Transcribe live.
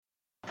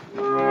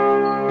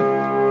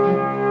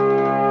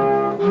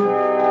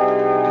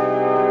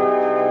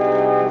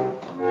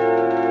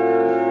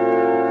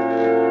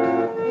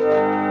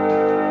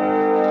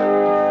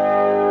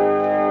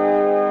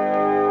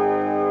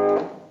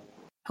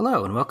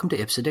and welcome to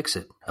Ipsa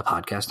Dixit, a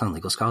podcast on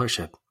legal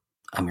scholarship.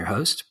 I'm your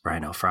host,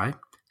 Brian L. Fry,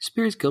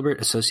 Spears Gilbert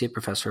Associate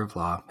Professor of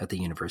Law at the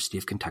University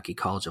of Kentucky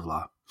College of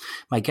Law.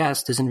 My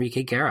guest is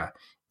Enrique Guerra,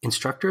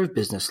 Instructor of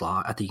Business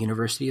Law at the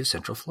University of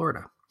Central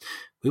Florida.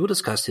 We will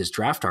discuss his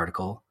draft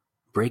article,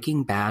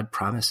 Breaking Bad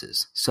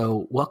Promises.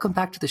 So welcome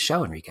back to the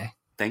show, Enrique.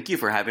 Thank you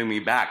for having me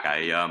back.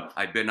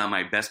 I've been on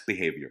my best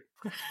behavior.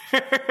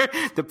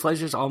 The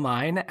pleasure's all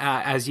mine.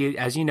 As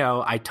you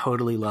know, I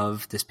totally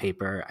love this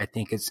paper. I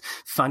think it's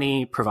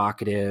funny,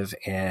 provocative,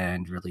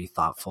 and really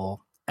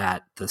thoughtful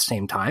at the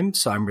same time.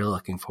 So I'm really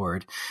looking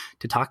forward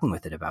to talking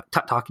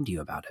to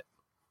you about it.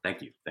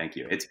 Thank you.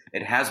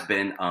 It has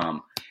been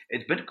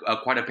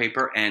quite a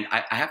paper, and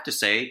I have to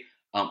say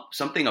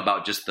something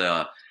about just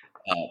the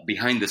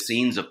behind the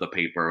scenes of the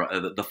paper.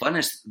 The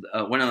funnest,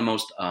 one of the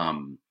most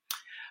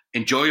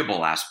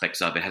enjoyable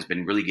aspects of it has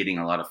been really getting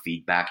a lot of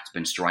feedback. It's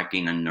been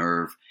striking a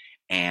nerve,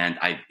 and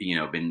I've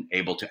been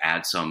able to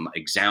add some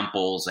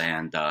examples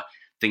and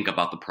think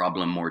about the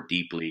problem more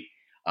deeply.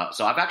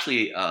 So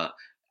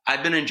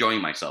I've been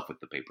enjoying myself with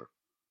the paper.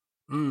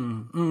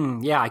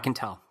 Yeah, I can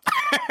tell.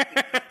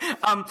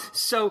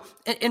 So,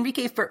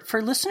 Enrique,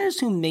 for listeners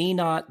who may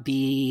not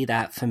be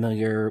that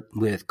familiar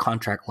with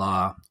contract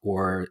law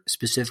or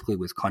specifically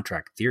with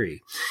contract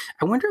theory,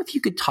 I wonder if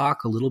you could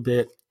talk a little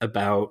bit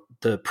about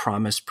the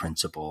promise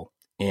principle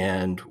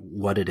and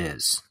what it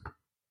is.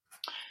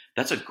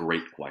 That's a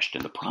great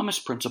question. The promise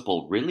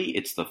principle, really,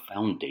 it's the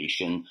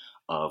foundation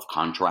of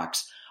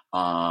contracts.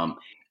 And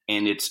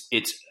it's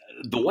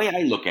the way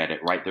I look at it,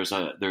 right? There's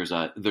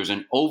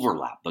an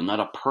overlap, but not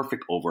a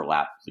perfect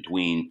overlap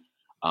between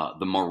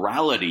the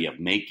morality of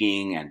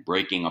making and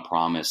breaking a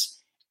promise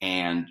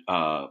and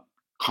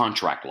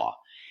contract law.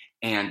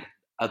 And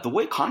the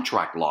way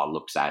contract law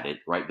looks at it,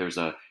 right? There's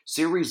a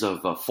series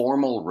of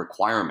formal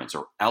requirements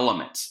or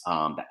elements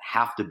that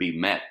have to be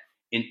met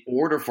in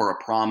order for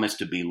a promise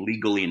to be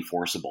legally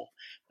enforceable.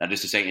 That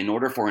is to say, in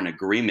order for an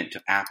agreement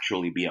to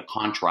actually be a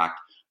contract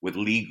with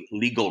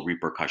legal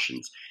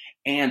repercussions.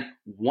 And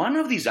one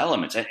of these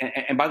elements,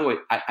 and by the way,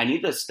 I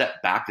need to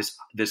step back.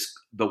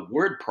 The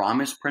word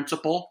promise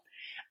principle.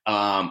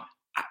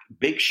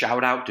 Big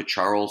shout out to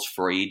Charles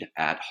Freed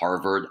at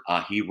Harvard.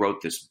 He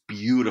wrote this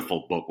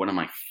beautiful book, one of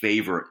my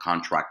favorite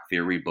contract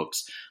theory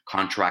books,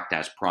 Contract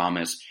as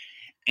Promise.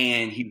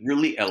 And he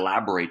really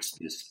elaborates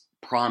this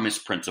promise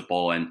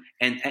principle, and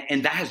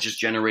that has just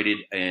generated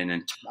an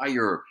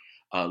entire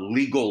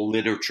legal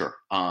literature.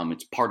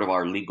 It's part of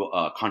our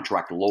legal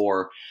contract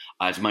lore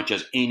as much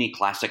as any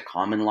classic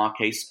common law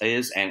case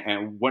is.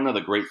 And one of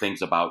the great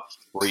things about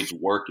Freed's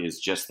work is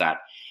just that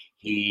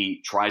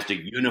he tries to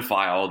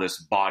unify all this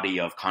body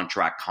of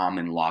contract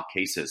common law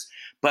cases.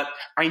 But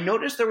I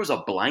noticed there was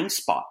a blind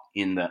spot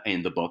in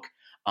the book,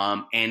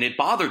 and it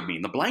bothered me.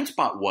 And the blind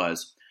spot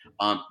was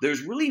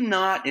there's really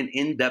not an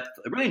in-depth,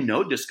 really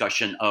no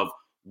discussion of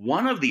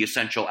one of the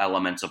essential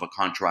elements of a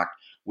contract,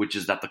 which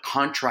is that the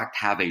contract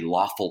have a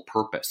lawful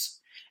purpose.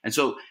 And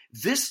so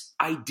this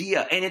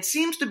idea, and it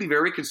seems to be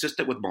very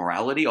consistent with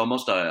morality,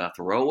 almost a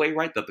throwaway,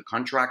 right? That the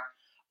contract,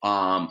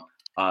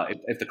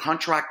 if the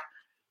contract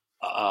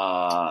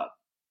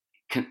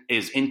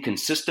is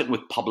inconsistent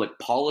with public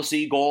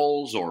policy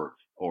goals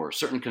or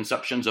certain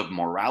conceptions of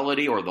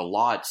morality or the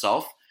law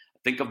itself.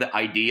 Think of the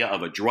idea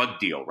of a drug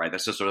deal, right?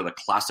 That's just sort of the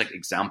classic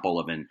example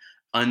of an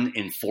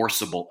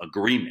unenforceable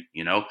agreement.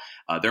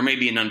 There may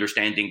be an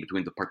understanding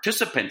between the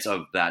participants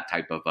of that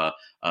type of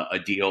a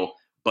deal,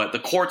 but the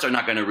courts are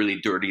not going to really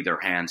dirty their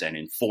hands and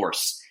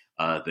enforce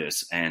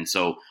this. And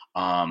so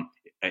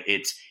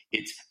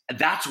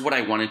that's what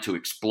I wanted to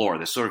explore,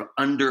 this sort of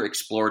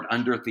underexplored,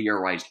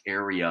 under-theorized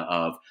area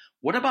of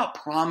what about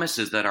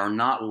promises that are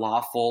not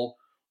lawful,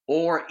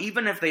 or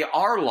even if they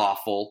are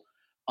lawful,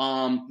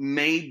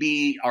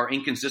 maybe are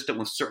inconsistent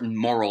with certain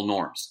moral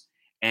norms.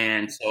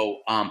 And so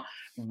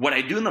what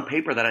I do in the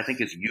paper that I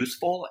think is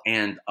useful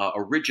and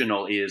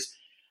original is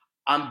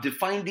I'm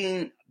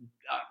defining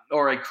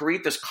or I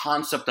create this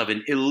concept of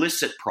an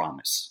illicit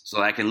promise so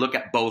that I can look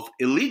at both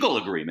illegal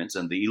agreements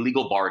and the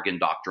illegal bargain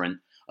doctrine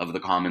of the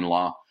common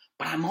law,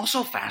 but I'm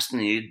also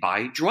fascinated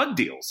by drug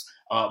deals,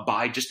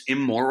 by just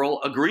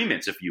immoral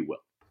agreements, if you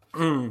will.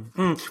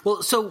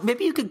 Well, so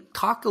maybe you could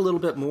talk a little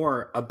bit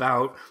more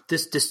about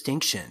this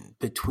distinction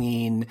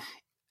between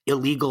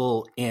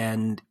illegal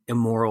and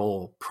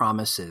immoral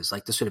promises,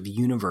 like the sort of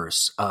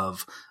universe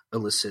of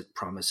illicit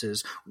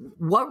promises.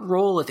 What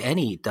role, if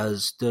any,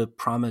 does the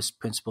promise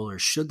principle or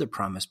should the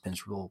promise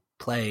principle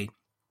play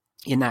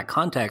in that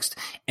context?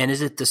 And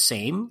is it the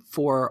same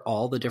for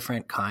all the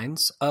different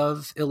kinds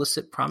of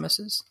illicit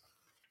promises?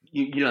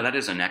 That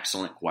is an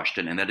excellent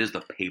question, and that is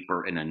the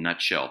paper in a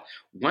nutshell.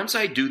 Once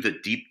I do the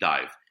deep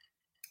dive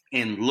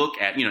and look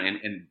at,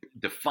 and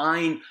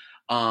define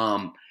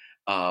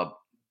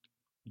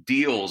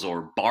deals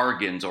or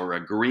bargains or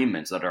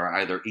agreements that are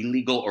either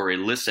illegal or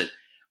illicit,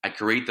 I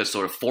create this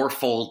sort of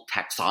fourfold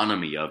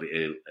taxonomy of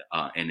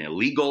an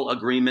illegal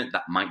agreement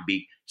that might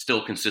be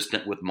still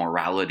consistent with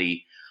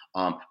morality.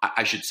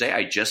 I should say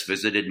I just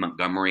visited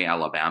Montgomery,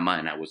 Alabama,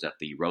 and I was at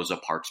the Rosa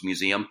Parks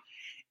Museum.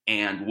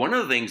 And one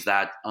of the things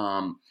that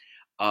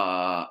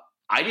I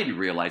didn't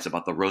realize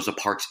about the Rosa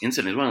Parks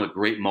incident, is one of the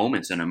great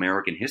moments in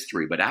American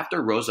history. But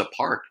after Rosa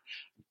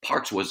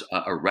Parks was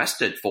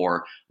arrested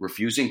for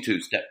refusing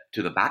to step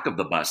to the back of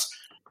the bus,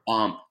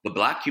 the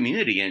Black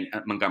community in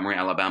Montgomery,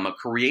 Alabama,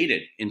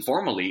 created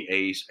informally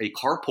a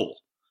carpool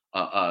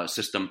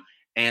system.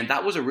 And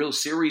that was a real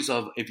series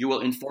of, if you will,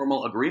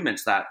 informal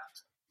agreements that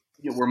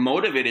were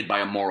motivated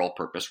by a moral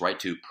purpose, right,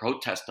 to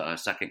protest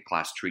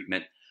second-class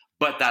treatment,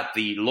 but that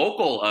the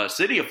local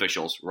city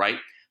officials, right,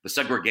 the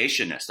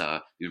segregationists,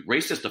 the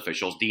racist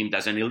officials, deemed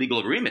as an illegal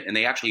agreement. And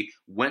they actually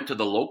went to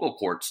the local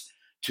courts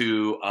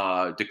to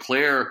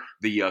declare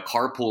the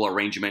carpool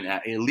arrangement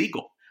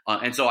illegal.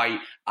 And so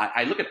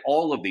I look at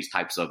all of these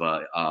types of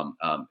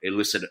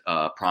illicit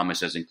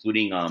promises,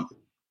 including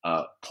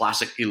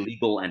classic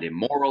illegal and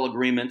immoral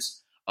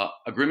agreements,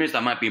 agreements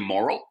that might be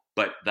moral,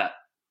 but that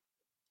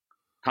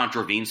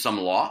contravene some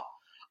law.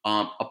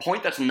 A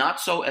point that's not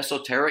so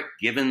esoteric,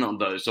 given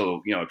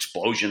the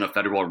explosion of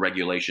federal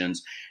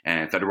regulations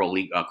and federal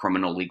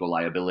criminal legal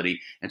liability.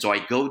 And so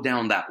I go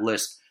down that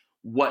list.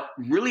 What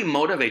really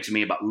motivates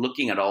me about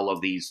looking at all of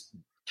these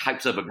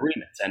types of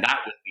agreements, and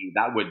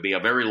that would be a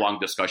very long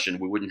discussion.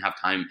 We wouldn't have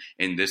time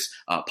in this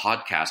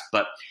podcast,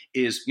 but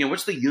is,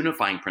 what's the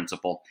unifying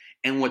principle?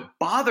 And what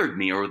bothered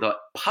me, or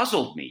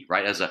puzzled me,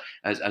 right, as a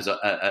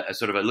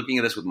sort of looking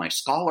at this with my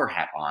scholar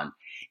hat on,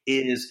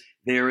 is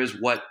there is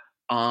what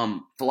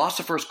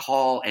philosophers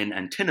call an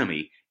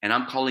antinomy, and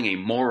I'm calling a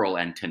moral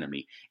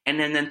antinomy. And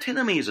an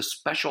antinomy is a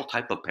special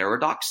type of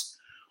paradox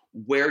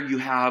where you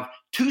have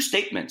two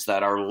statements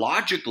that are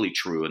logically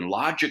true and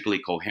logically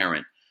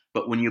coherent,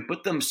 but when you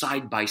put them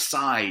side by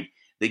side,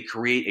 they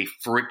create a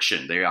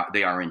friction.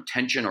 They are in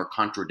tension or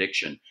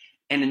contradiction.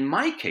 And in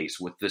my case,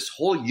 with this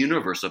whole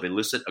universe of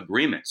illicit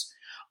agreements,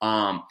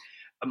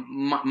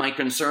 my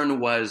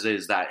concern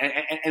is that,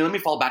 and let me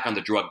fall back on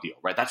the drug deal,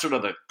 right? That's sort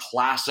of the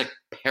classic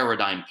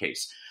paradigm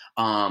case.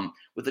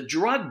 With the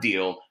drug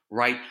deal,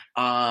 right?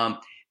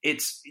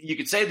 You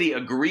could say the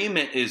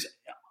agreement is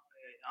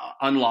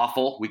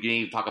unlawful. We can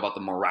even talk about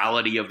the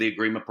morality of the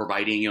agreement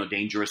providing,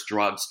 dangerous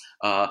drugs.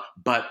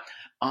 But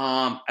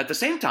at the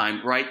same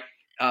time, right?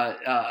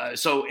 Well,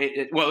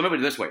 let me put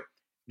it this way.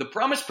 The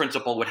promise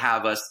principle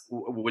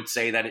would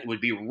say that it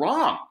would be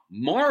wrong,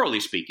 morally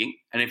speaking,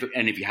 and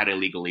if you had a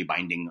legally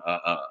binding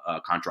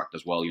contract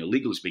as well,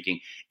 legally speaking,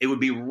 it would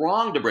be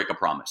wrong to break a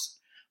promise.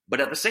 But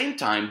at the same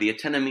time, the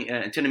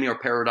antinomy or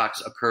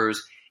paradox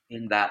occurs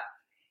in that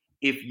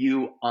if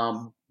you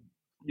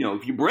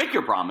break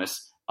your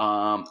promise,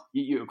 of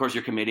course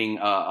you're committing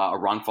a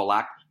wrongful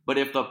act. But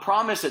if the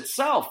promise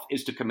itself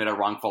is to commit a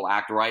wrongful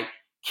act, right,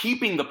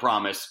 keeping the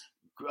promise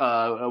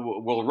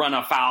will run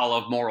afoul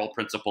of moral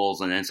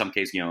principles, and in some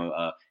case,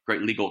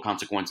 great legal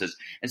consequences.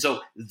 And so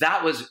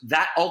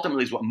that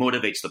ultimately is what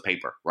motivates the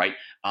paper, right?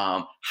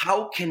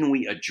 How can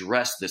we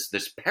address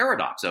this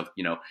paradox of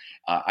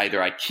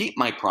either I keep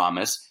my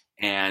promise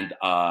and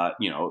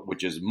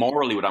which is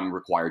morally what I'm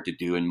required to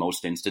do in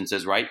most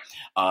instances, right?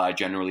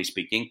 Generally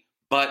speaking,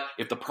 but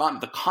if the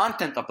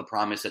content of the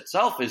promise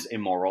itself is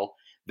immoral,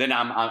 then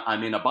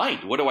I'm in a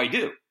bind. What do I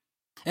do?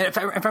 And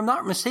if I'm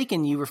not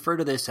mistaken, you refer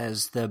to this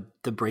as the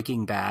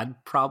Breaking Bad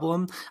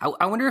problem.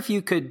 I wonder if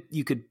you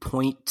could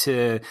point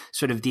to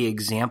sort of the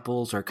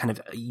examples, or kind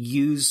of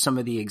use some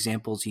of the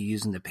examples you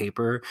use in the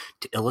paper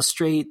to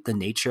illustrate the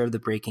nature of the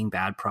Breaking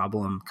Bad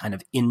problem, kind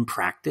of in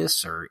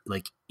practice or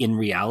like in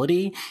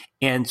reality,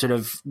 and sort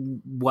of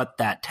what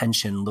that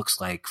tension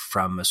looks like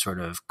from a sort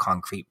of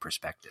concrete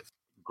perspective.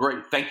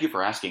 Great. Thank you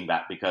for asking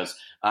that, because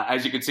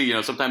as you can see,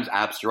 sometimes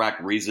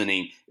abstract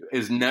reasoning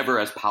is never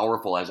as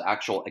powerful as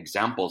actual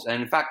examples.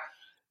 And in fact,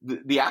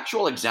 the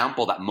actual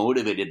example that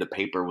motivated the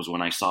paper was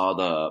when I saw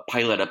the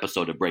pilot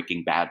episode of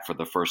Breaking Bad for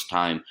the first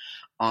time.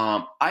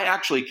 I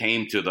actually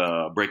came to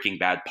the Breaking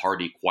Bad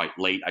party quite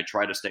late. I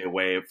try to stay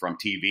away from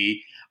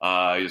TV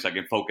so I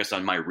can focus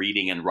on my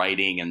reading and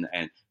writing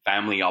and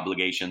family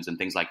obligations and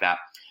things like that.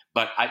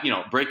 But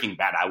Breaking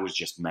Bad, I was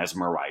just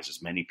mesmerized, as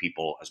many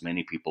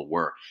people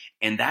were.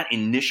 And that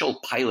initial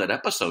pilot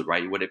episode,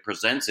 right, what it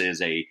presents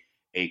is a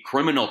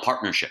criminal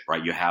partnership,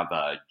 right? You have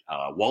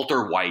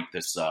Walter White,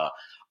 this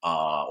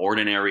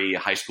ordinary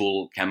high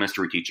school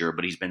chemistry teacher,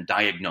 but he's been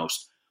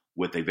diagnosed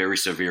with a very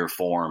severe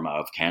form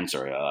of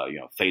cancer,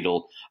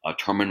 fatal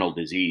terminal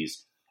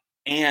disease,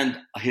 and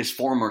his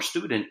former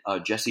student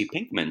Jesse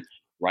Pinkman,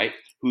 right,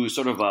 who's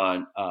sort of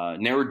a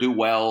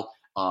ne'er-do-well,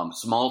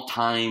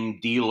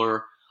 small-time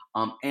dealer.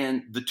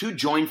 And the two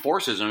join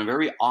forces in a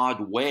very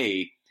odd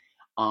way.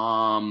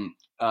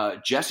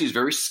 Jesse's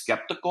very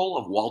skeptical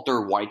of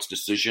Walter White's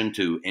decision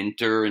to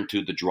enter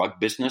into the drug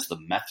business, the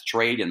meth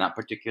trade in that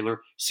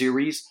particular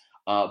series.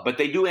 But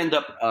they do end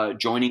up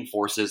joining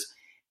forces.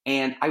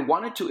 And I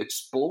wanted to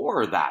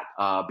explore that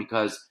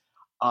because,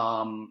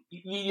 one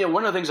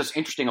of the things that's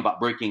interesting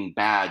about Breaking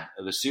Bad,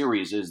 the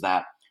series, is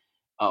that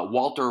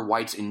Walter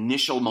White's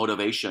initial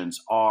motivations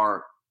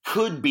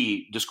could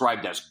be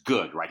described as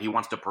good, right? He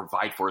wants to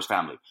provide for his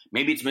family.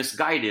 Maybe it's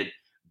misguided,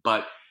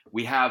 but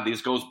we have,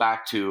 this goes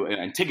back to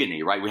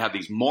Antigone, right? We have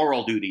these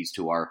moral duties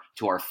to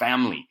our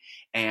family.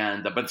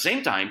 And, but at the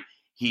same time,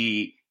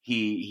 he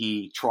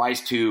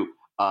tries to,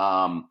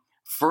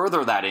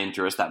 further that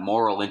interest, that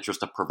moral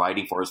interest of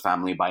providing for his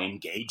family by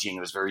engaging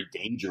in this very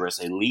dangerous,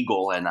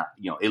 illegal, and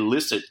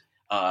illicit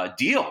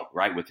deal,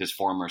 right, with his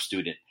former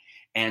student.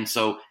 And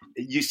so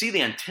you see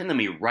the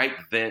antinomy right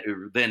then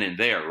and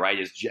there, right?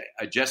 Is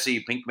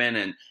Jesse Pinkman,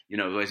 and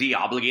is he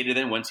obligated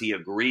then once he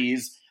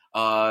agrees,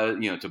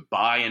 to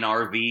buy an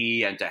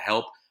RV and to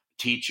help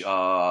teach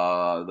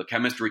the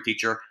chemistry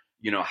teacher,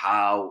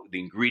 how the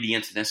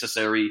ingredients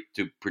necessary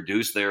to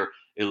produce their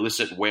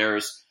illicit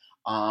wares.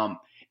 And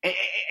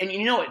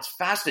it's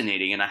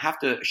fascinating, and I have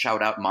to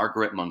shout out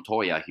Margaret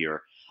Montoya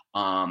here.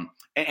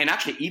 And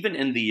actually, even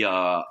in the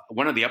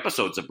one of the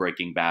episodes of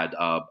Breaking Bad,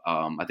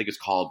 I think it's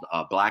called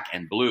Black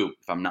and Blue,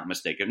 if I'm not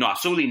mistaken. No,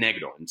 Azul y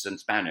Negro, it's in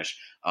Spanish,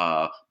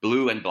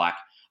 blue and black.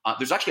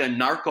 There's actually a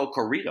narco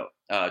corrido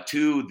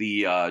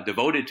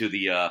devoted to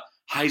the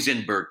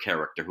Heisenberg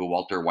character, who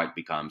Walter White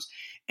becomes.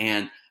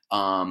 And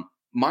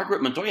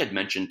Margaret Montoya had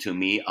mentioned to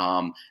me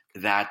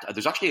that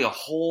there's actually a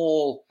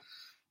whole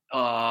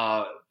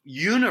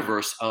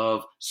universe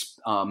of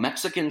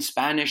Mexican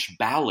Spanish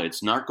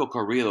ballads, narco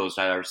corridos,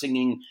 that are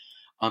singing,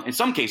 in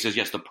some cases,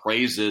 yes, the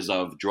praises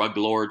of drug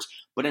lords,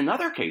 but in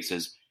other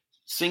cases,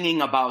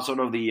 singing about sort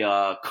of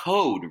the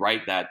code,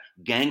 right, that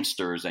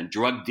gangsters and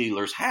drug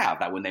dealers have,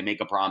 that when they make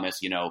a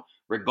promise,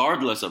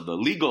 regardless of the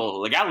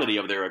legality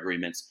of their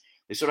agreements,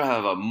 they sort of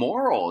have a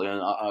moral,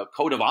 a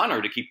code of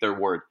honor to keep their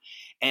word.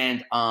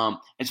 And so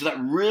that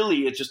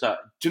really, it's just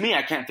to me,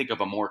 I can't think of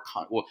a more,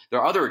 there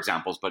are other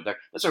examples, but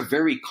that's a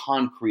very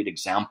concrete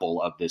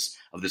example of this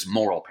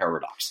moral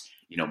paradox,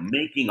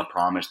 making a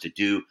promise to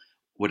do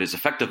what is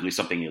effectively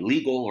something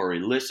illegal or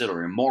illicit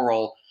or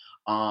immoral.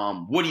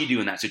 What do you do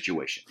in that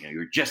situation?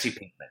 You're Jesse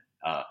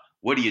Pinkman.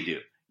 What do you do?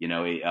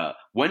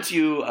 Once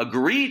you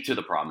agree to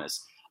the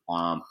promise,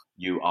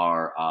 you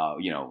are,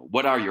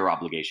 what are your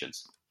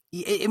obligations?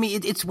 I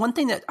mean, it's one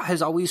thing that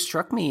has always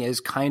struck me as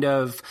kind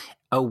of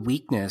a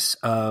weakness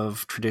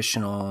of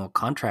traditional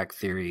contract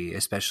theory,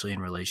 especially in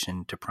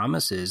relation to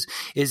promises,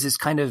 is this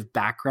kind of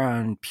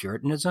background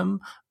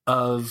Puritanism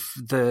of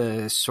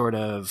the sort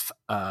of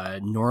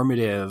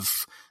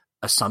normative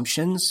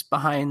assumptions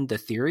behind the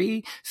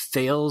theory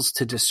fails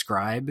to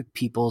describe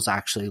people's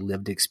actually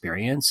lived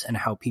experience and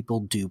how people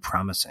do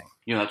promising.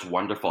 That's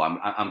wonderful.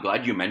 I'm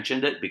glad you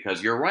mentioned it,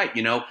 because you're right.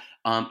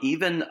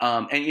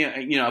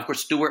 Of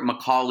course, Stuart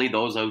Macaulay,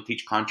 those who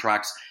teach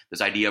contracts,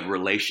 this idea of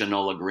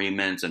relational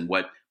agreements and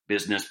what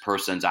business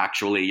persons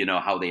actually,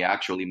 how they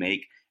actually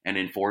make and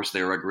enforce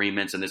their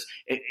agreements. And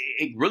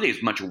it really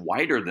is much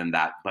wider than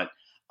that. But,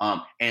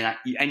 and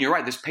you're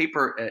right, this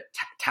paper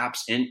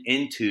taps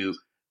into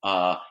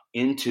that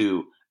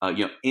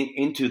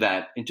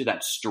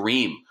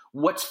stream.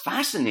 What's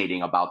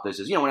fascinating about this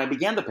is, when I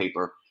began the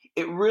paper,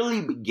 it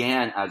really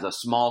began as a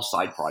small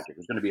side project.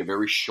 It's going to be a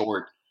very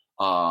short,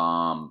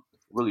 not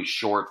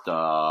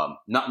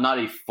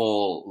a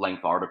full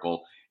length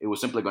article. It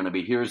was simply going to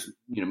be,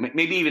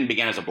 maybe even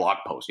began as a blog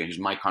post. Here's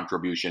my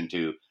contribution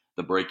to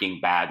the Breaking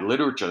Bad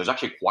literature. There's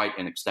actually quite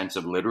an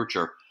extensive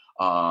literature,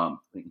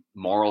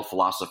 moral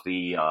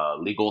philosophy,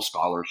 legal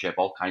scholarship,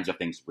 all kinds of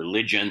things,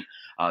 religion.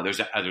 I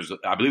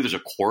believe there's a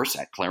course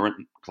at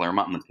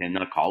Claremont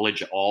McKenna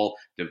College, all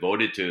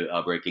devoted to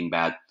Breaking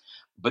Bad.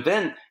 But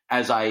then,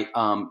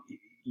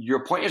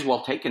 your point is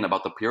well taken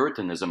about the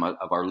Puritanism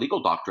of our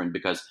legal doctrine,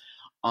 because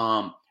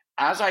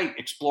as I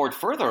explored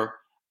further,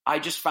 I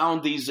just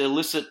found these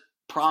illicit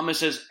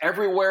promises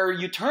everywhere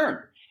you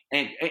turn.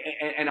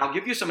 And I'll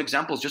give you some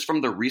examples just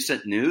from the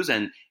recent news,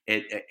 and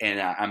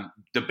I'm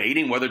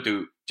debating whether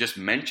to just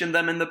mention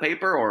them in the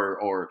paper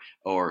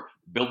or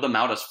build them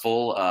out as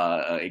full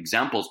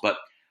examples. But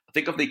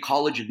think of the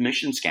college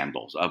admission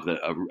scandals of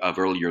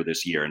earlier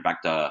this year. In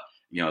fact,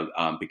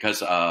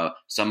 because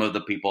some of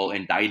the people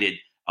indicted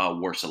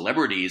were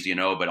celebrities,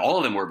 but all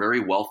of them were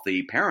very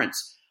wealthy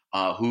parents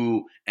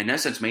who, in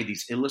essence, made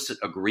these illicit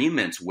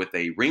agreements with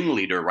a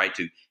ringleader, right,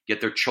 to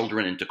get their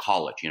children into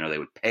college. They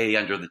would pay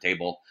under the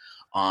table,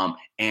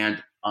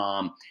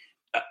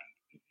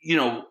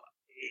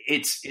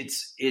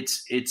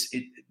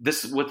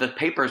 this what the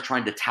paper is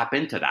trying to tap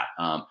into that.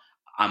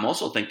 I'm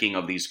also thinking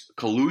of these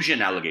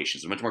collusion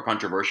allegations, much more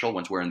controversial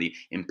once we're in the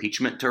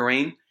impeachment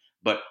terrain.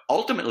 But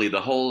ultimately, the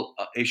whole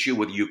issue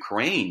with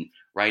Ukraine,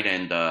 right,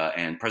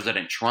 and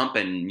President Trump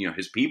and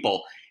his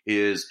people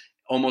is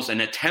almost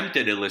an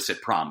attempted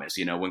illicit promise.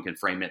 One can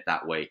frame it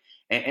that way.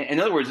 And in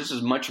other words, this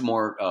is much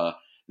more.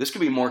 This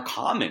could be more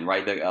common,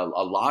 right? A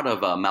lot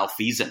of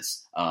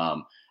malfeasance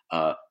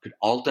could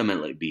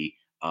ultimately be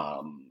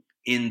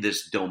in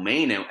this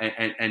domain.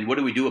 And what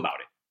do we do about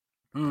it?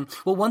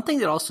 Well, one thing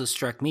that also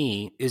struck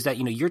me is that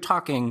you're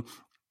talking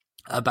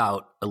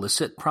about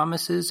illicit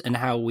promises and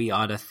how we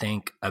ought to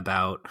think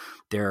about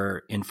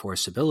their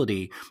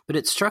enforceability. But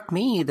it struck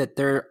me that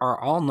there are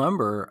all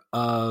number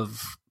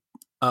of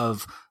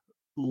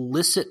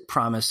licit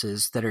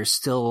promises that are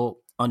still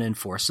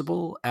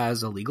unenforceable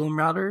as a legal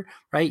matter,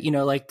 right?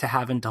 Like to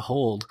have and to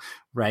hold,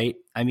 right?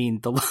 I mean,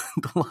 the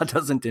law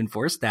doesn't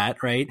enforce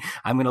that, right?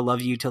 I'm going to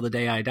love you till the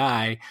day I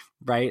die,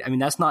 right? I mean,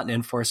 that's not an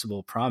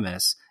enforceable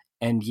promise.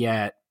 And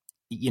yet,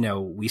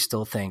 we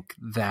still think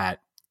that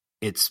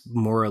it's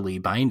morally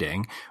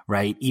binding,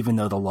 right? Even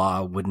though the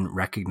law wouldn't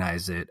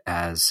recognize it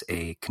as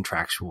a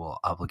contractual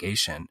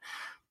obligation.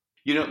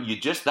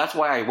 That's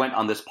why I went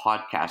on this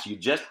podcast. You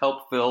just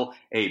helped fill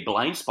a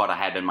blind spot I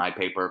had in my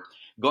paper.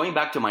 Going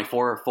back to my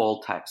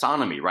fourfold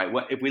taxonomy, right?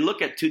 If we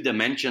look at two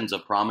dimensions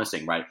of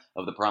promising, right,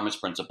 of the promise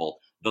principle,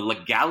 the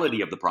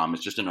legality of the promise,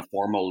 just in a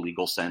formal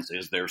legal sense,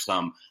 is there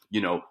some,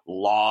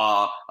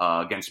 law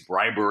against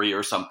bribery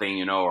or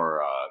something,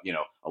 or,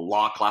 a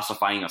law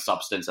classifying a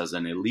substance as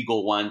an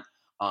illegal one?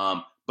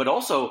 But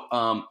also,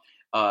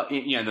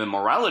 the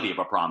morality of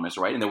a promise,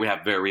 right? And then we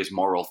have various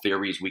moral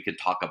theories we could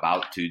talk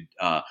about to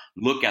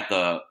look at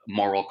the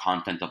moral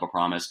content of a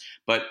promise.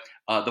 But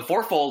the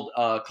fourfold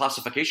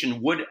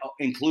classification would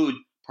include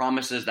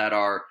promises that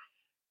are,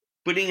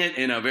 putting it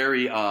in a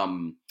very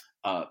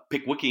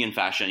Pickwickian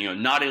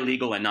fashion, not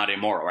illegal and not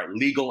immoral, right?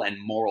 Legal and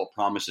moral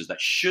promises that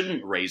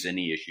shouldn't raise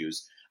any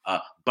issues.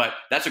 But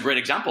that's a great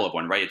example of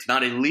one, right? It's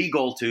not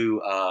illegal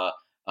to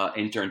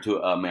enter into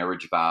a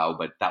marriage vow,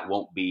 but that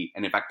won't be,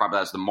 and in fact, probably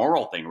that's the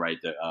moral thing, right?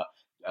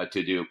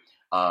 To do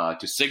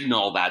to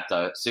signal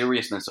that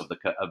seriousness of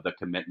the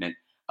commitment,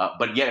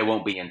 but yet it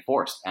won't be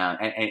enforced.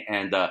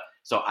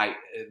 So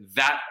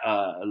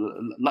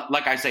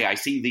like I say, I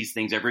see these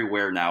things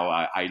everywhere now.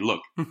 I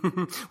look.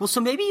 Well,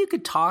 so maybe you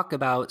could talk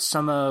about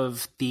some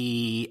of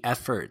the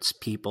efforts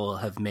people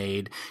have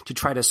made to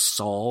try to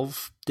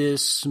solve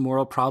this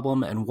moral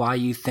problem and why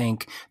you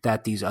think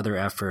that these other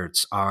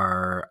efforts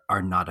are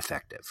not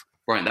effective.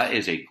 Brian, that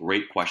is a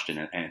great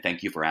question, and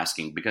thank you for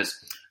asking, because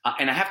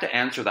and I have to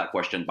answer that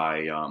question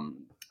by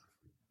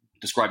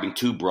describing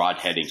two broad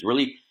headings.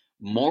 Really,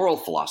 moral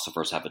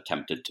philosophers have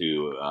attempted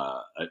to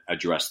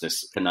address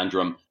this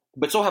conundrum,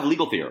 but so have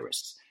legal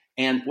theorists.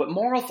 And what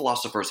moral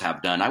philosophers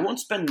have done, I won't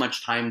spend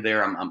much time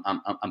there.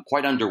 I'm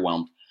quite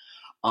underwhelmed.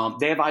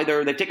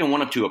 They've taken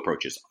one of two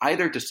approaches: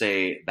 either to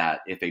say that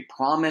if a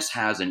promise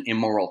has an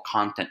immoral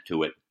content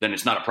to it, then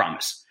it's not a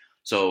promise.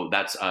 So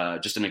that's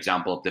just an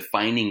example of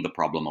defining the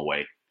problem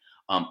away.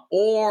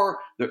 Or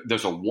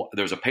there's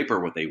a paper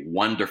with a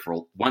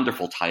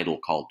wonderful title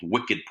called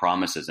 "Wicked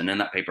Promises," and in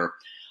that paper,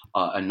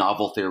 a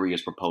novel theory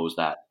is proposed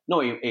that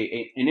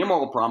an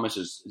immoral promise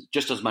is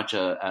just as much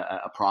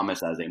a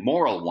promise as a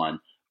moral one,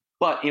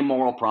 but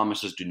immoral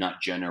promises do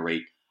not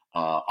generate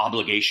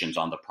obligations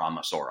on the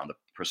promisor, on the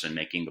person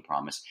making the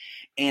promise.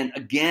 And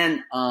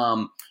again,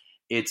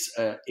 it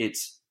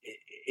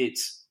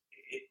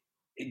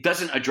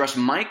doesn't address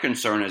my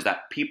concern is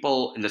that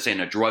people, let's say in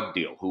a drug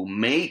deal, who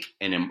make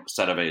a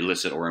set of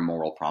illicit or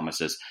immoral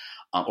promises,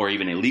 or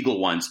even illegal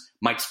ones,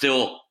 might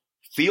still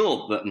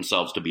feel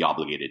themselves to be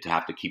obligated to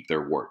have to keep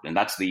their word. And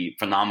that's the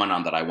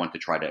phenomenon that I want to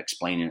try to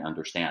explain and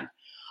understand.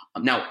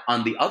 Now,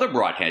 on the other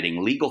broad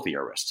heading, legal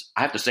theorists,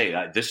 I have to say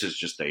that this is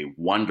just a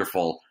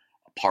wonderful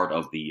part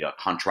of the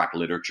contract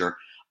literature.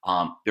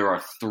 There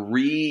are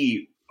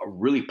three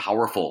really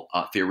powerful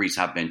theories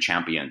have been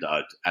championed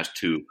as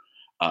to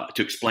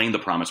explain the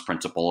promise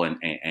principle and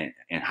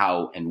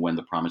how and when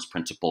the promise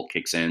principle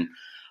kicks in.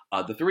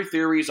 The three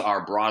theories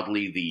are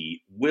broadly the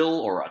will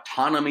or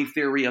autonomy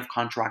theory of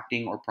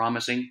contracting or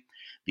promising,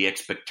 the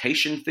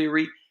expectation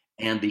theory,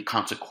 and the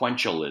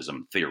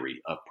consequentialism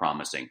theory of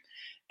promising.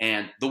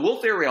 And the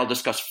will theory I'll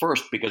discuss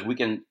first because we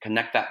can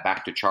connect that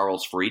back to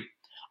Charles Fried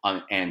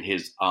and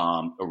his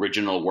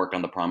original work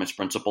on the promise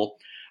principle.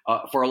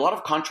 For a lot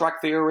of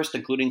contract theorists,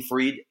 including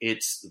Fried,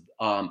 it's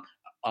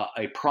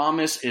a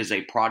promise is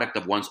a product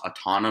of one's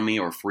autonomy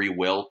or free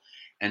will.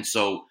 And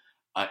so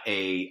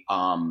a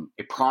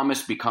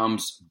promise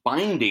becomes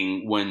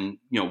binding when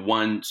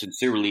one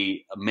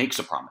sincerely makes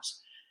a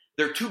promise.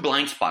 There are two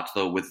blind spots,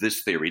 though, with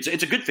this theory.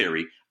 It's a good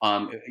theory,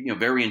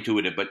 very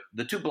intuitive. But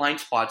the two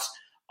blind spots,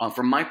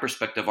 from my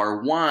perspective,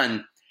 are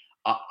one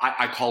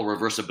I call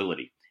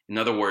reversibility. In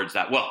other words,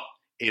 that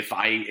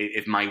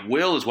if my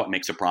will is what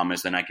makes a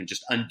promise, then I can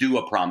just undo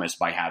a promise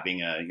by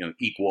having a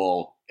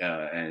equal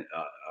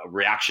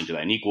reaction to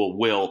that, an equal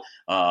will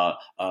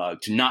to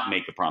not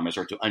make a promise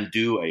or to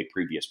undo a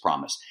previous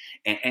promise.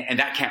 And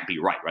that can't be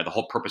right? The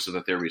whole purpose of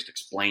the theory is to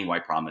explain why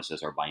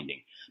promises are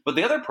binding. But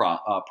the other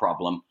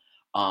problem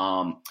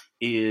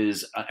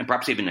is, and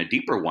perhaps even a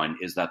deeper one,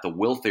 is that the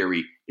will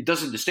theory, it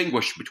doesn't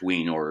distinguish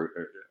between or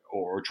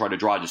try to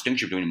draw a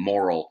distinction between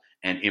moral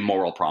and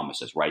immoral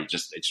promises, right?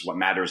 It's just what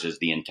matters is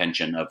the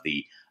intention of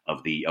the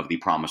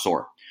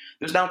promisor.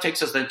 This now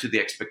takes us then to the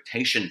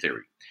expectation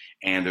theory.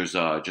 And there's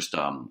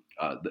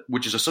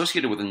which is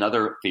associated with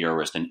another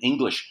theorist, an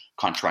English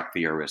contract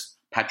theorist,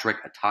 Patrick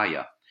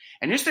Atiyah.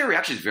 And his theory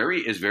actually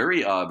is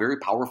very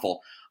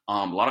powerful.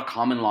 A lot of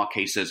common law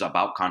cases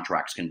about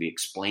contracts can be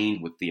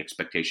explained with the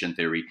expectation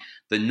theory.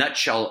 The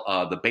nutshell,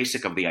 the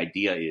basic of the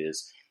idea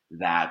is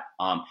that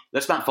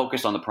let's not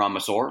focus on the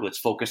promisor. Let's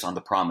focus on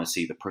the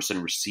promisee, the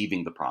person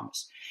receiving the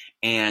promise.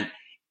 And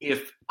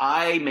if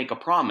I make a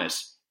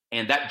promise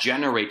and that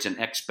generates an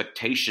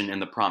expectation in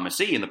the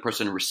promisee and the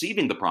person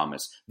receiving the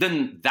promise,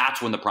 then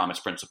that's when the promise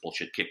principle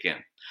should kick in.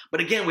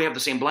 But again, we have the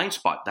same blind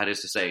spot. That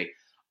is to say,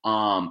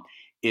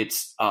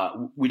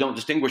 we don't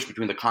distinguish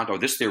between the content, or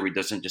this theory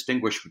doesn't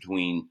distinguish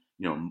between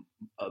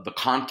the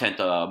content,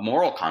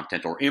 moral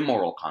content or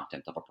immoral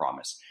content of a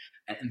promise,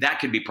 and that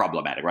can be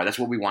problematic, right? That's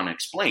what we want to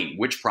explain: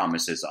 which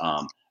promises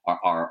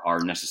are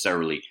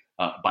necessarily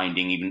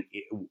binding, even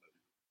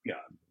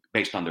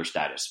based on their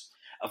status.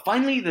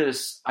 Finally,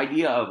 this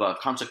idea of a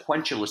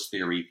consequentialist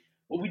theory.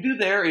 What we do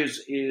there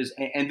is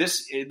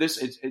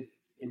it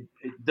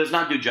does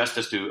not do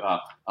justice to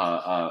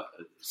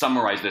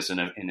summarize this in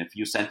a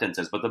few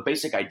sentences. But the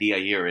basic idea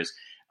here is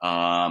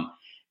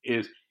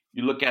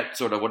you look at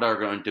sort of what are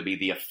going to be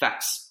the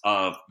effects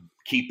of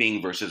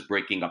keeping versus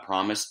breaking a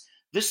promise.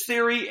 This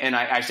theory, and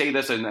I say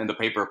this in the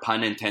paper,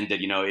 pun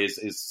intended,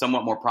 is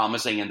somewhat more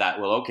promising in that,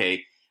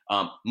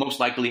 most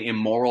likely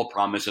immoral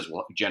promises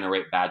will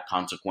generate bad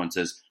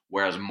consequences,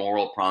 whereas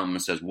moral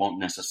promises won't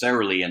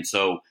necessarily. And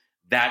so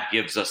that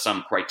gives us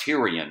some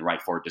criterion,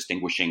 right, for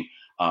distinguishing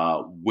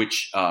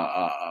which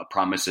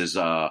promises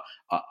the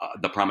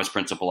promise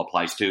principle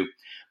applies to.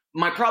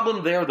 My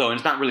problem there, though, and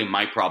it's not really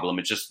my problem,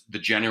 it's just the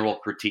general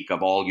critique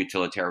of all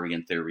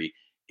utilitarian theory,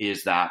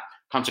 is that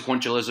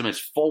consequentialism is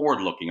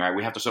forward-looking, right?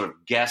 We have to sort of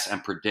guess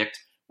and predict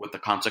what the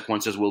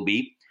consequences will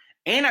be.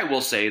 And I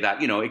will say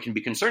that, it can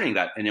be concerning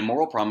that an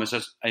immoral promise,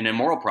 an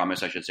immoral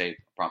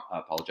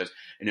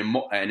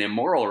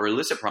or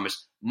illicit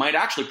promise might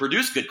actually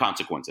produce good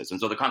consequences. And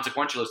so the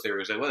consequentialist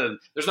theory says, well,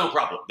 there's no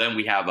problem. Then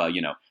we have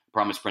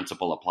promise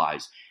principle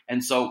applies.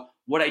 And so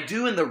what I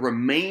do in the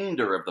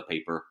remainder of the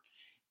paper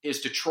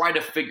is to try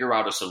to figure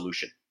out a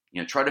solution.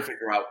 Try to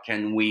figure out,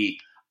 can we,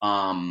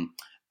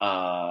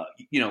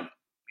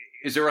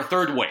 is there a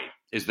third way?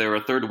 Is there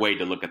a third way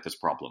to look at this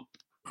problem?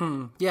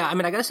 Yeah, I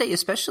gotta say,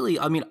 especially,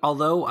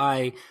 although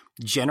I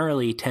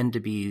generally tend to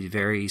be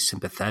very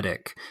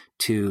sympathetic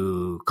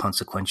to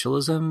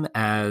consequentialism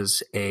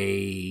as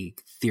a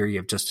theory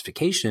of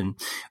justification,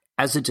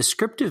 as a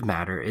descriptive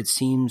matter, it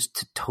seems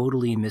to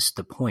totally miss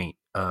the point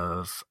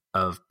of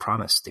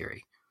promise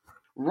theory.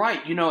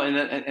 Right,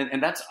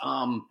 and that's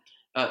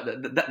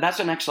that's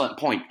an excellent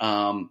point,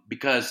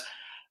 because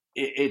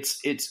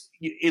it's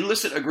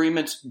illicit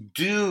agreements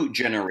do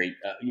generate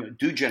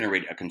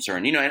a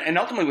concern, and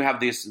ultimately we have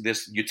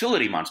this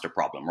utility monster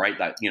problem, right?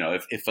 That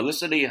if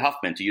Felicity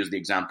Huffman, to use the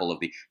example of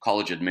the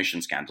college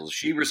admission scandals,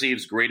 she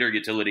receives greater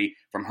utility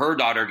from her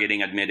daughter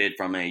getting admitted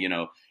from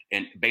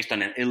based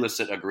on an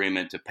illicit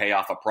agreement to pay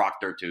off a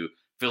proctor to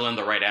fill in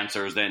the right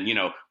answers, then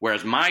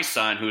whereas my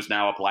son, who's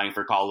now applying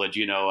for college,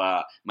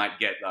 might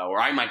get, or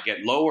I might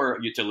get lower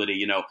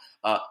utility.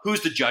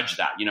 Who's to judge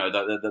that?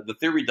 The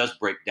theory does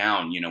break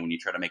down, when you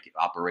try to make it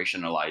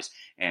operationalize,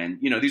 and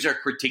these are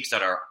critiques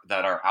that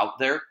are out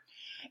there.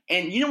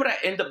 And what I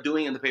end up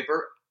doing in the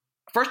paper?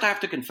 First, I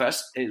have to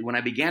confess, is when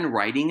I began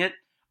writing it,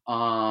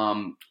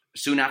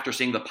 soon after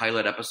seeing the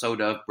pilot episode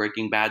of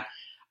Breaking Bad,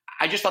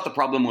 I just thought the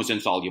problem was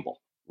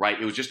insoluble. Right?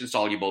 It was just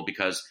insoluble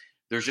because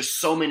there's just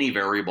so many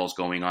variables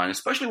going on,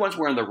 especially once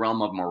we're in the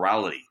realm of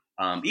morality,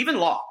 even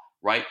law,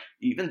 right?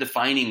 Even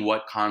defining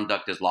what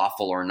conduct is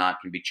lawful or not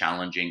can be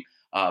challenging.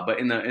 But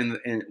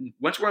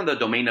once we're in the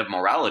domain of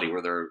morality,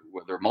 where there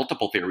are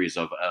multiple theories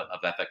of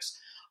ethics.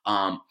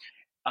 But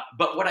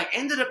what I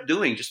ended up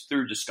doing, just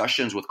through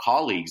discussions with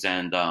colleagues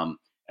and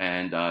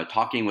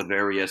talking with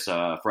various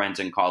friends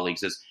and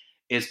colleagues,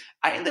 is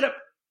I ended up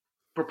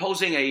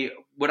proposing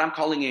what I'm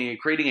calling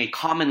creating a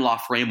common law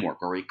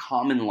framework or a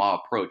common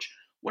law approach.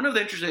 One of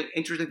the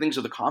interesting things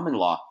of the common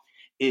law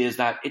is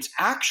that it's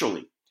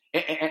actually,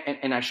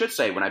 and I should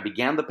say, when I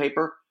began the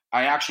paper,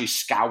 I actually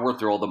scoured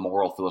through all the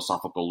moral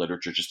philosophical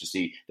literature just to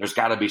see there's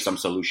got to be some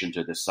solution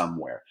to this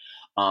somewhere.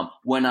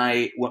 When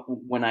I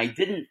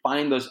didn't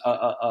find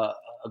a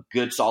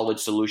good solid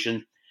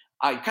solution,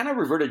 I kind of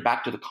reverted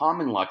back to the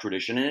common law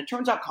tradition, and it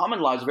turns out common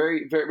law is a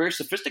very, very, very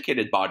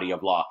sophisticated body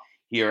of law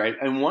here.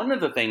 And one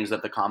of the things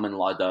that the common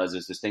law does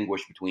is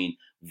distinguish between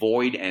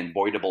void and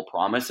voidable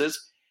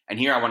promises. And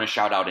here I want to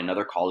shout out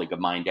another colleague of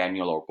mine,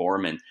 Daniel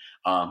O'Gorman,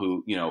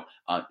 who,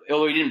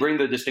 although he didn't bring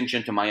the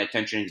distinction to my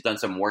attention, he's done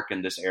some work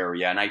in this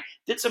area. And I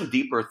did some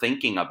deeper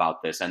thinking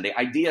about this. And the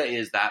idea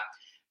is that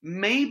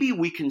maybe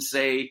we can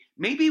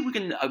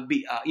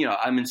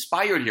I'm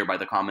inspired here by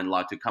the common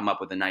law to come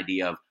up with an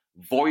idea of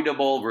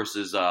voidable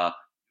versus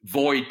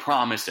void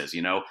promises,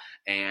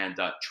 and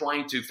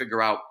trying to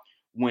figure out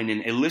when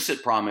an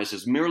illicit promise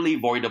is merely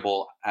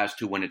voidable as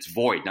to when it's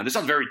void. Now, this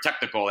sounds very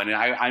technical, and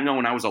I know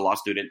when I was a law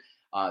student,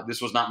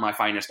 this was not my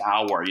finest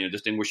hour,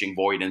 distinguishing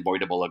void and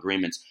voidable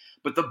agreements.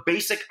 But the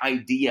basic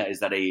idea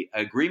is that a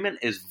agreement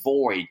is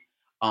void,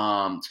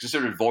 it's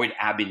considered void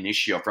ab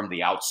initio from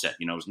the outset.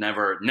 It's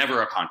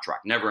never a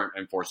contract, never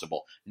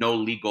enforceable, no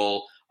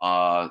legal,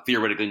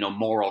 theoretically, no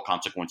moral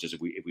consequences if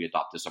we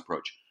adopt this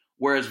approach.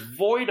 Whereas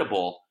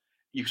voidable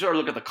you sort of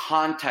look at the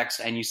context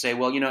and you say,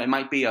 well, there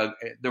might be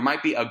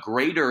a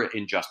greater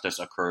injustice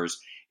occurs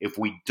if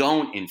we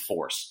don't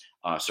enforce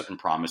certain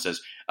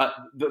promises.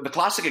 The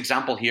classic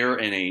example here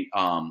in a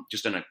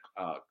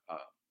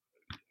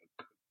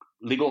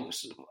legal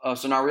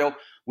scenario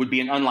would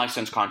be an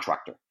unlicensed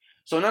contractor.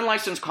 So an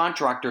unlicensed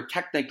contractor,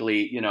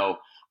 technically,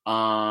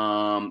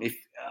 if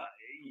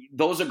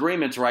those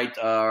agreements, right,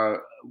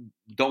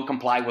 don't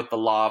comply with the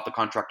law if the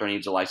contractor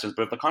needs a license.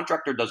 But if the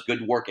contractor does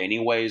good work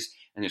anyways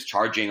and is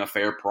charging a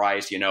fair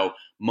price,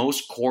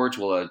 most courts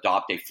will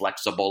adopt a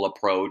flexible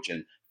approach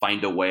and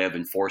find a way of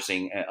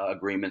enforcing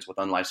agreements with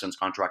unlicensed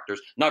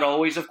contractors. Not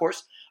always, of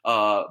course,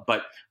 and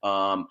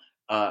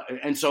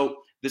so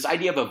this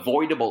idea of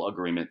avoidable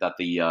agreement, that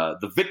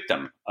the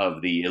victim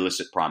of the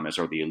illicit promise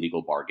or the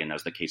illegal bargain,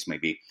 as the case may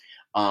be,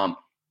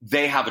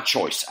 they have a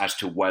choice as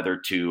to whether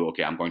to,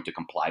 I'm going to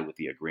comply with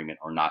the agreement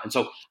or not. And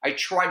so I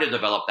try to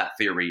develop that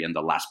theory in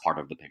the last part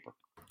of the paper.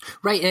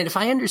 Right. And if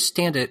I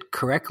understand it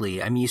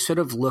correctly, I mean, you sort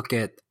of look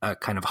at a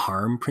kind of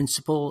harm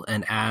principle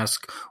and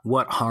ask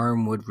what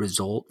harm would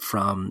result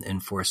from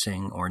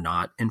enforcing or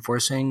not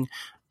enforcing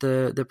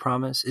the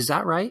promise. Is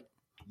that right?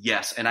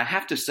 Yes. And I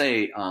have to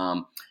say,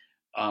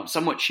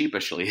 somewhat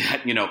sheepishly,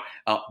 that,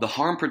 the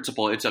harm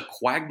principle, it's a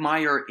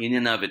quagmire in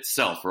and of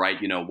itself, right?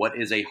 What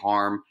is a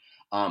harm?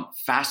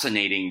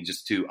 Fascinating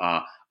just to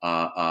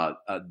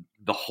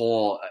the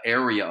whole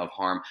area of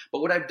harm.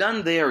 But what I've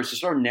done there is to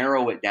sort of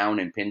narrow it down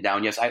and pin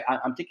down. Yes,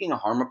 I'm taking a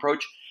harm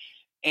approach.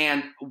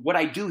 And what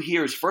I do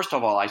here is, first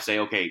of all, I say,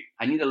 okay,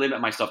 I need to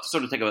limit myself to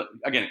sort of take a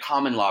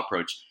common law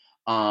approach.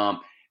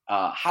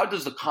 How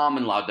does the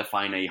common law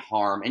define a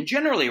harm? And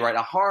generally, right,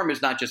 a harm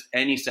is not just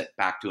any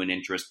setback to an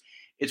interest.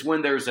 It's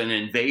when there's an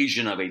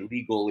invasion of a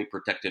legally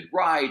protected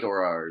right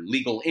or a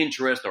legal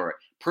interest or a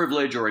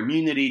privilege or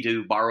immunity,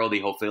 to borrow the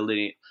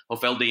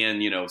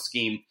Hofeldian,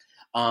 scheme.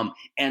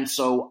 And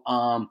so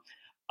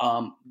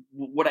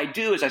what I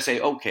do is I say,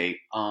 okay,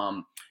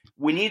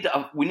 we need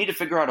to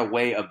figure out a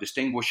way of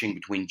distinguishing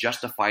between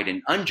justified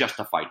and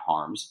unjustified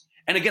harms.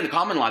 And again, the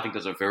common law, I think,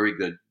 does a very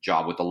good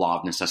job with the law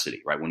of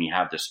necessity, right? When you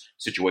have this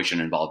situation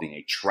involving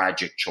a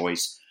tragic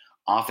choice,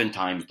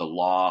 oftentimes the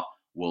law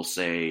will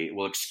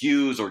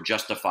excuse or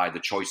justify the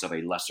choice of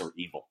a lesser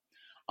evil.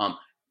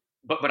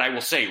 But I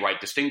will say, right,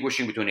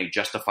 distinguishing between a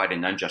justified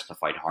and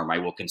unjustified harm, I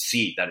will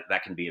concede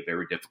that can be a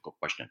very difficult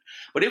question.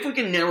 But if we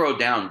can narrow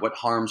down what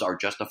harms are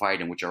justified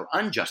and which are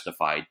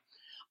unjustified,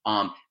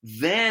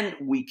 then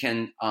we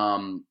can.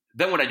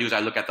 Then what I do is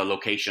I look at the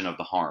location of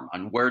the harm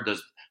and where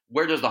does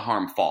the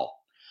harm fall.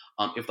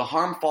 If the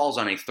harm falls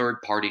on a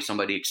third party,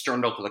 somebody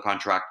external to the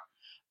contract,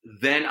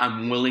 then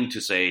I'm willing to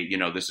say,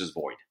 this is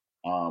void.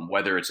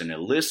 Whether it's an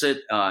illicit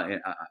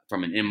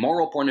from an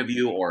immoral point of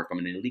view or from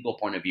an illegal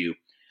point of view,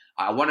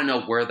 I want to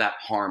know where that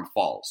harm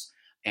falls.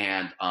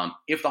 And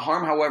if the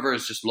harm, however,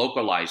 is just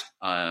localized,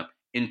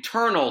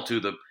 internal to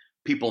the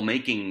people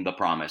making the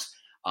promise,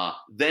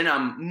 then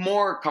I'm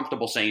more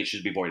comfortable saying it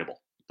should be voidable.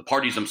 The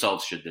parties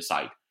themselves should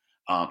decide.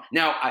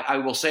 Now, I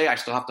will say I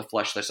still have to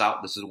flesh this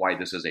out. This is why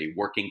this is a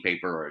working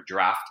paper or a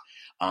draft.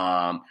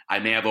 I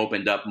may have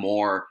opened up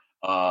more,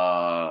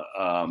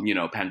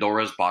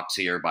 Pandora's box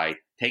here by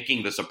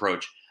taking this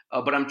approach.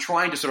 But I'm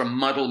trying to sort of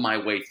muddle my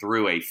way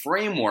through a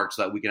framework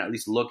so that we can at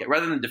least look at,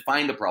 rather than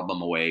define the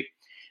problem away,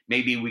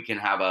 maybe we can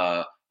have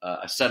a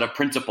set of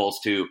principles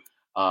to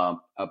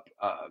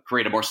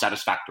create a more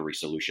satisfactory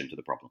solution to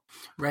the problem.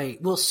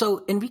 Right. Well,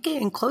 so Enrique,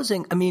 in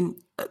closing, I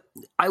mean,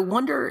 I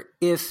wonder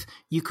if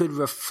you could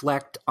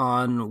reflect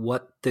on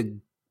what the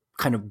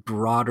kind of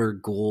broader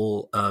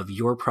goal of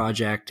your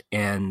project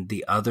and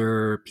the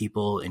other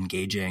people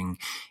engaging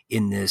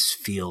in this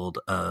field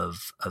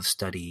of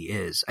study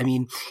is. I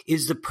mean,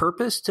 is the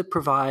purpose to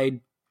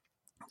provide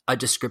a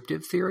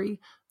descriptive theory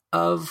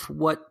of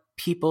what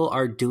people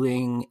are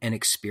doing and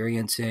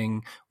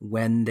experiencing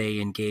when they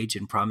engage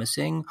in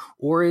promising,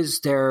 or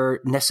is there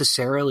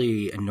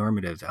necessarily a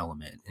normative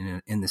element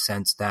in the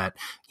sense that,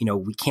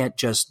 we can't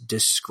just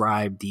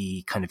describe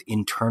the kind of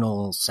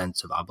internal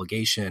sense of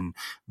obligation,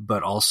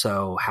 but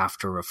also have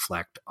to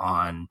reflect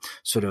on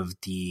sort of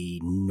the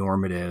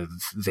normative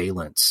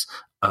valence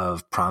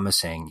of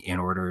promising in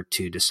order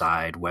to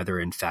decide whether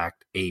in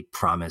fact a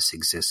promise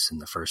exists in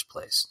the first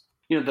place?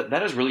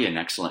 That is really an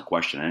excellent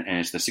question, and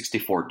it's the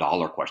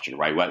 $64 question,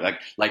 right?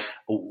 Like,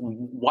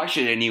 why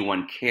should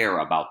anyone care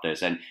about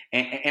this? And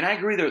I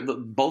agree that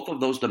both of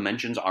those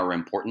dimensions are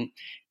important.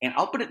 And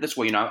I'll put it this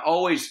way: I'm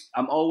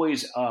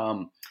always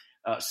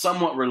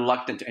somewhat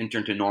reluctant to enter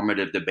into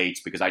normative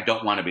debates because I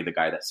don't want to be the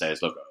guy that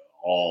says, look,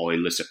 all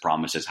illicit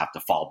promises have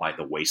to fall by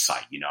the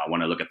wayside. I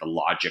want to look at the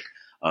logic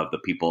of the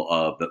people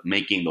of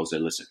making those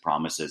illicit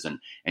promises and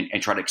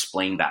try to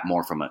explain that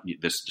more from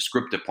this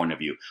descriptive point of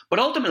view. But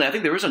ultimately, I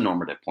think there is a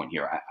normative point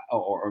here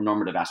or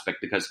normative aspect,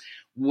 because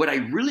what I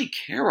really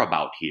care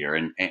about here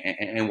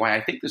and why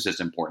I think this is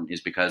important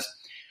is because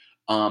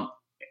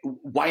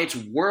why it's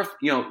worth,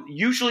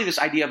 usually this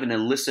idea of an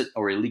illicit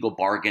or illegal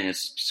bargain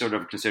is sort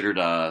of considered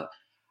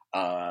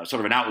sort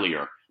of an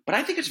outlier. But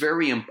I think it's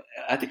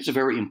a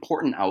very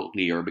important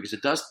outlier because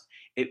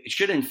it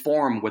should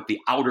inform what the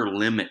outer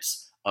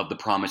limits of the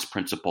promise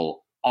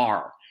principle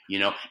are,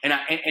 and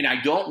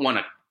I don't want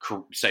to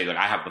say that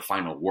I have the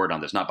final word on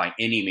this, not by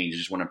any means. I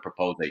just want to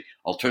propose a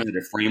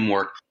alternative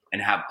framework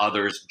and have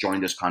others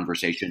join this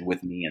conversation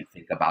with me and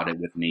think about it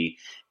with me.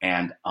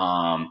 And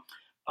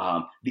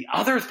the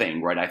other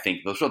thing, right, I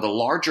think the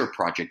larger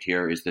project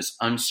here is this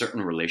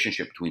uncertain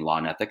relationship between law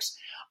and ethics.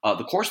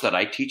 The course that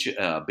I teach,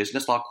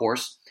 business law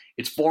course,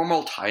 its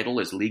formal title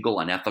is Legal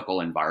and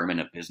Ethical Environment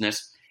of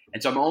Business.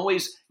 And so I'm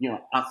always,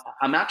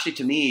 I'm actually,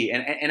 to me,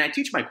 and I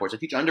teach my course, I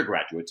teach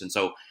undergraduates. And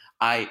so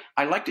I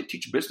like to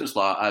teach business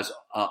law as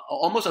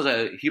almost as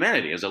a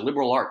humanity, as a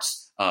liberal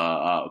arts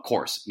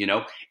course,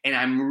 and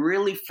I'm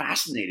really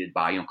fascinated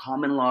by,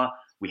 common law.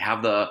 We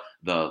have the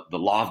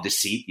law of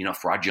deceit,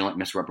 fraudulent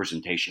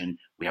misrepresentation.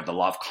 We have the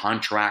law of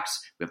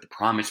contracts. We have the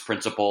promise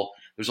principle.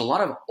 There's a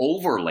lot of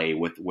overlay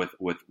with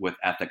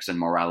ethics and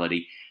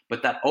morality.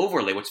 But that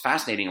overlay, what's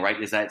fascinating, right,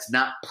 is that it's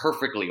not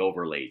perfectly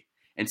overlaid.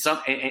 In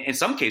some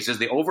cases,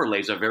 the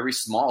overlay is a very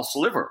small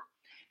sliver.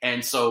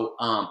 And so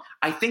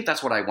I think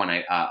that's what I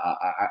want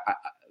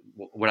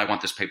what I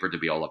want this paper to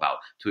be all about,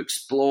 to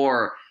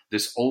explore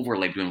this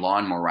overlay between law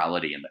and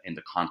morality in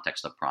the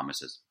context of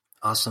promises.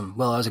 Awesome.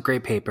 Well, it was a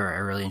great paper. I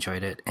really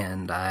enjoyed it.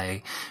 And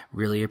I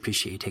really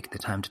appreciate you taking the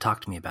time to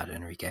talk to me about it,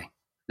 Enrique.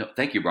 No,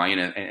 thank you, Brian.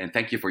 And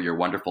thank you for your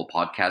wonderful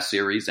podcast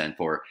series and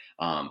for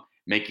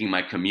making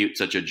my commute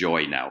such a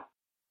joy now.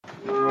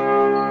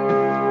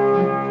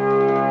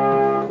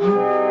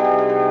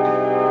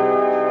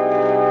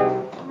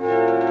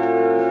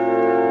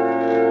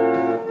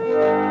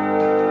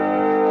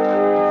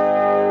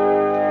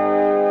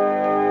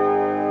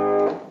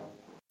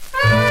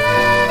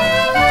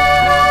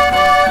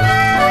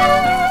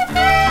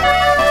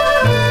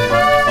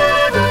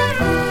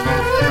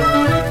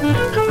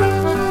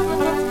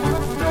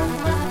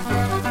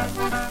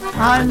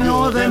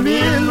 Año de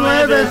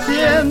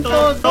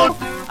 1900,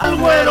 al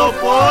güero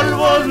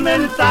polvos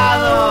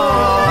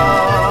mentados.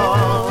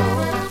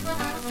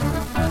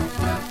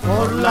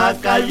 Por la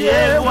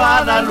calle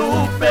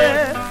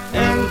Guadalupe,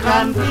 en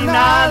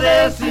cantina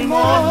de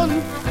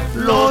Simón,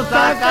 lo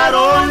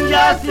sacaron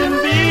ya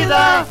sin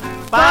vida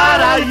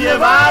para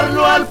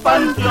llevarlo al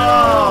panteón.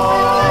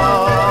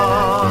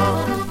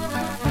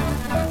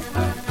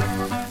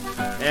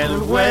 El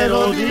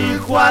güero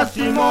dijo a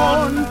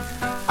Simón,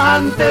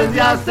 antes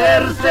de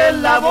hacerse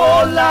la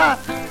bola,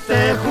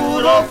 te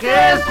juro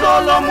que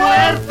solo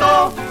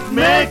muerto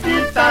me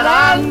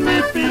quitarán mi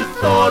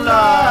pistola.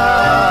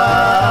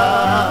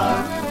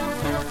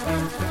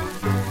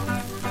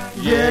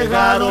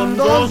 Llegaron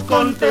dos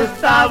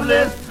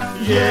contestables,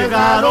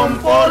 llegaron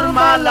por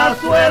mala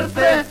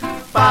suerte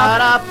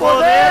para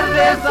poder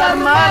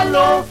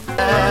desarmarlo.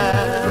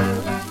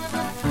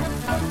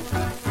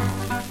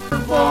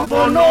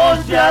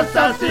 No seas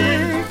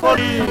así por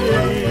ir.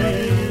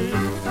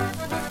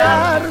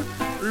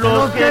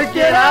 Los que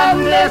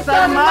quieran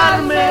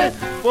desarmarme,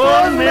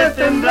 pues me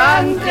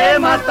tendrán que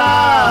matar.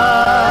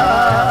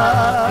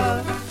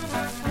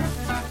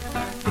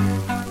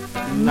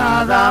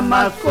 Nada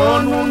más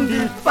con un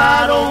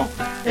disparo,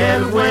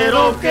 el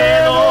güero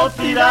quedó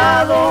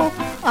tirado.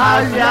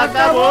 Allí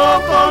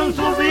acabó con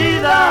su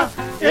vida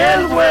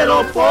el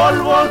güero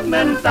polvos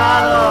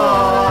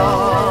mentados.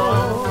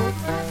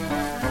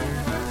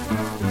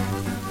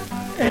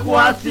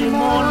 Juan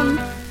Simón,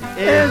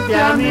 este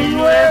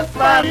anillo es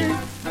para ti,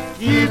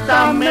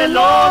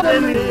 quítamelo de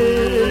mí.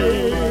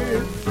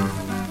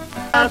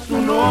 A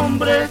su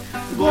nombre,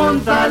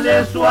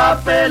 González su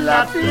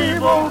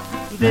apelativo,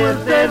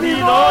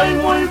 decidido y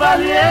muy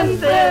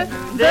valiente,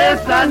 de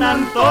San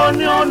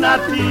Antonio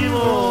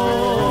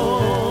nativo.